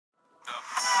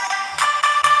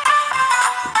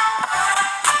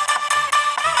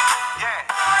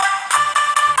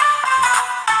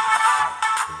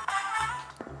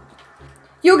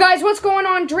guys, what's going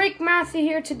on? Drake Matthew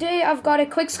here. Today I've got a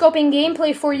quick scoping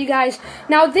gameplay for you guys.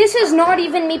 Now this is not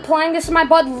even me playing, this is my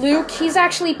bud Luke. He's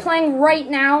actually playing right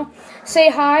now. Say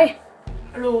hi.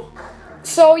 Hello.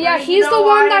 So yeah, he's the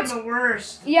one that's the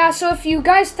worst. Yeah, so if you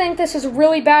guys think this is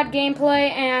really bad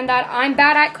gameplay and that I'm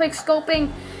bad at quick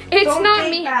scoping, it's Don't not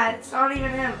think me. that. It's not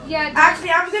even him. Yeah. Actually,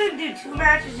 I'm gonna do 2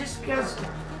 matches just because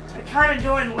I kind of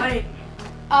joined late.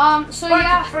 So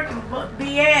yeah. Freaking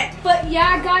BS. But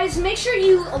yeah, guys, make sure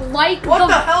you like What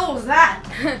the hell was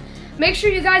that? Make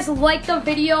sure you guys like the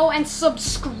video and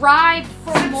subscribe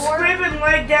for more. Subscribe and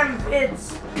like them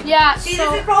vids. Yeah. See,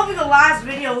 so, this is probably the last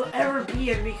video ever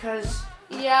being because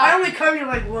I only come here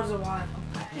like once a while.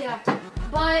 Yeah.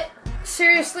 But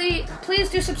seriously, please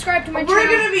do subscribe to my channel. We're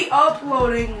gonna be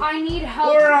uploading. I need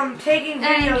help. Or taking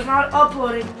videos, not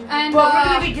uploading. And but we're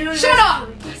gonna be doing. Shut up!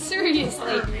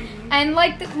 Seriously. And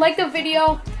like the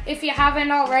video if you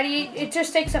haven't already. It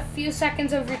just takes a few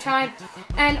seconds of your time.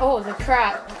 And oh, the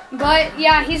crap. But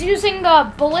yeah, he's using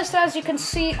the ballista as you can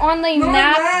see on the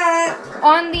map.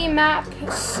 On the map,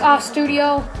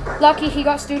 studio. Lucky he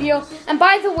got studio. And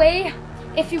by the way,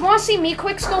 if you want to see me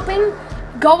quick scoping,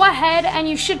 go ahead and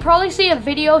you should probably see a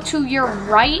video to your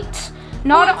right.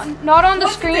 Not on the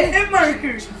screen. The hit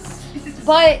markers.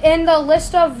 But in the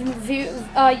list of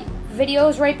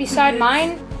videos right beside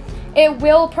mine, it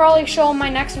will probably show my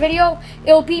next video.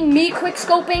 It'll be me quick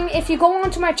scoping. If you go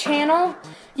onto my channel,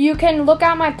 you can look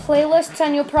at my playlists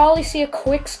and you'll probably see a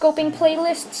quick scoping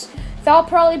playlists. That'll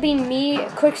probably be me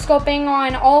quick scoping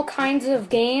on all kinds of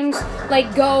games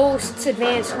like Ghosts,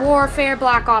 Advanced Warfare,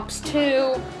 Black Ops 2.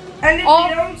 And if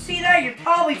you don't see that, you're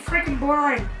probably freaking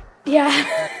blind.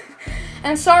 Yeah.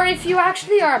 And sorry if you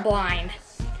actually are blind.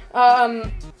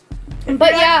 If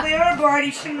but you yeah, actually are blind,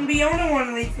 you shouldn't be owning one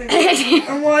of these things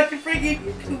and watch a freaking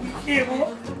YouTube. You can't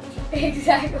watch.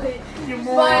 Exactly. You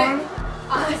moron.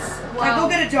 Wow. Go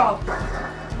get a job.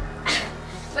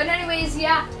 But anyways,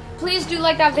 yeah, please do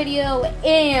like that video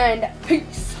and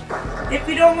peace. If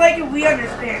you don't like it, we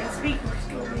understand. Speak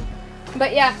for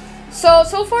But yeah, so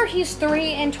far he's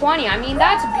 3-20. I mean,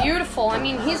 that's beautiful. I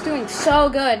mean, he's doing so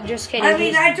good. Just kidding. I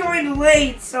mean, I joined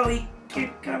late, so he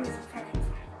can't come.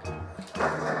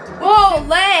 Whoa,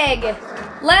 leg,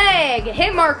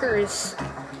 hit markers.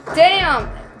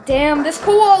 Damn, this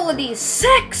quality's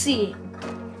sexy.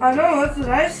 I know, that's what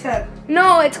I said.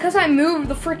 No, it's because I moved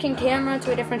the freaking camera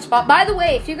to a different spot. By the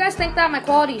way, if you guys think that my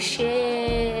quality's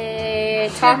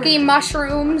shit, talkie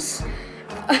mushrooms.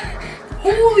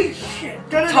 Holy shit.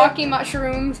 Talkie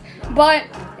mushrooms. But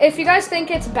if you guys think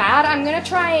it's bad, I'm going to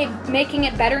try making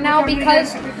it better now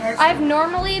because I've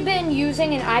normally been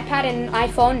using an iPad and an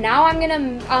iPhone. Now I'm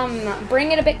going to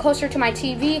bring it a bit closer to my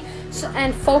TV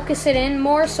and focus it in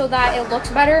more so that it looks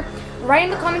better. Write in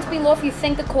the comments below if you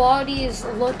think the quality is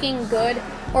looking good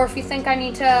or if you think I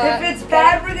need to... If it's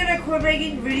bad, we're going to quit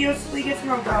making videos so we get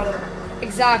more proud of it.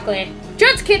 Exactly.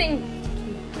 Just kidding.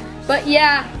 But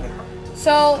yeah.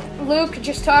 So, Luke,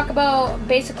 just talk about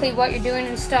basically what you're doing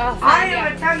and stuff. I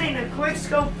am attempting to quick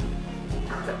scope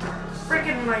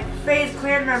freaking like phase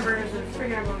clan members and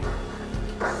freaking everyone.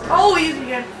 Oh, you can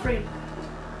get free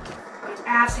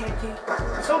ass hand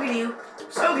too. So can you.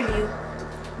 So can you.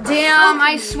 Damn,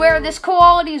 I swear this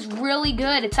quality is really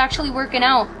good. It's actually working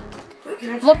out.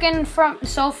 Looking from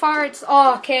so far, it's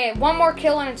okay. One more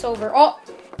kill and it's over.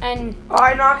 And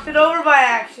I knocked it over by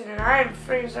accident. I'm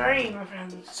freaking sorry, my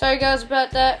friends. Sorry guys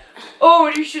about that. Oh,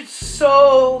 and you should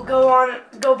go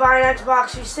buy an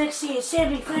Xbox 360 and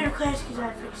send me favorite class because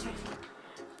I'm freaking sexy.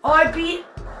 Oh, I beat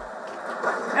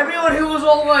everyone who was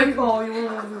all like, oh, you were.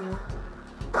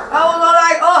 I was all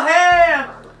like, oh,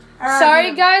 hey.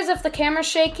 Sorry guys if the camera's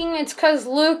shaking. It's because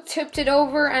Luke tipped it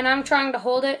over and I'm trying to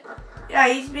hold it. Yeah,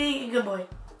 he's being a good boy.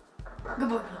 Good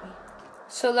boy, puppy.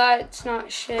 So that's not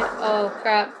shit. Oh,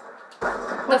 crap.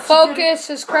 The focus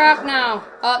is crap now.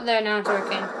 Oh, there, now it's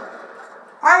working.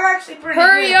 I'm actually pretty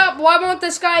Hurry good. up. Why won't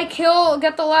this guy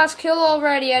get the last kill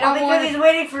already? I don't want because he's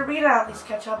waiting for me to at least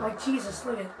catch up. Like, Jesus,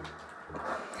 look at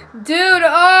it. Dude,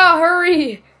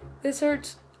 hurry. This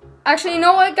hurts. Actually, you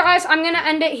know what, guys? I'm going to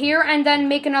end it here and then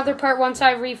make another part once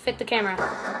I refit the camera.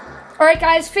 Alright,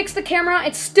 guys, fix the camera.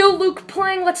 It's still Luke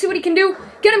playing. Let's see what he can do.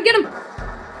 Get him.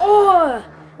 Oh.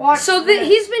 So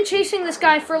he's been chasing this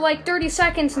guy for like 30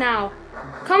 seconds now.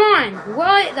 Come on.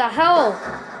 What the hell?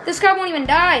 This guy won't even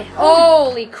die.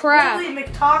 Holy crap. Holy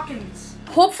McTalkins.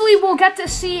 Hopefully we'll get to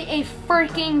see a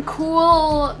freaking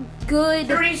cool, good...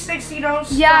 3060 no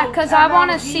scope. Yeah, because I want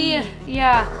to see...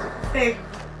 Yeah. Big.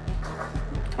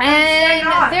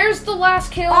 And there's the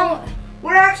last kill.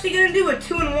 We're actually going to do a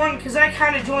 2-1 because I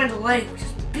kind of joined late, which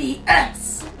is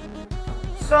BS.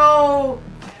 So...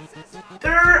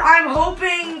 I'm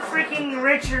hoping freaking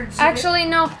Richard's. Actually,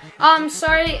 no.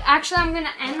 Sorry. Actually, I'm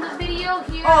gonna end the video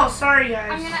here. Oh, sorry,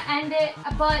 guys. I'm gonna end it,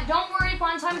 but don't worry.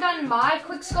 Once I'm done my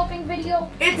quick scoping video,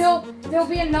 there'll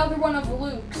be another one of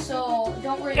Luke. So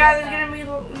don't worry. Yeah, about there's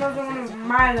gonna be another one of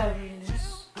my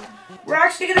loveliness. We're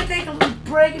actually gonna take a little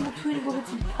break in between and go get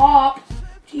some pop.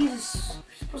 Jesus,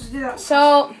 we're supposed to do that.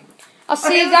 So I'll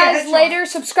see you guys later.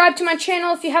 Subscribe to my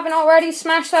channel if you haven't already.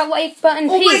 Smash that like button.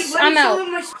 Peace. I'm out.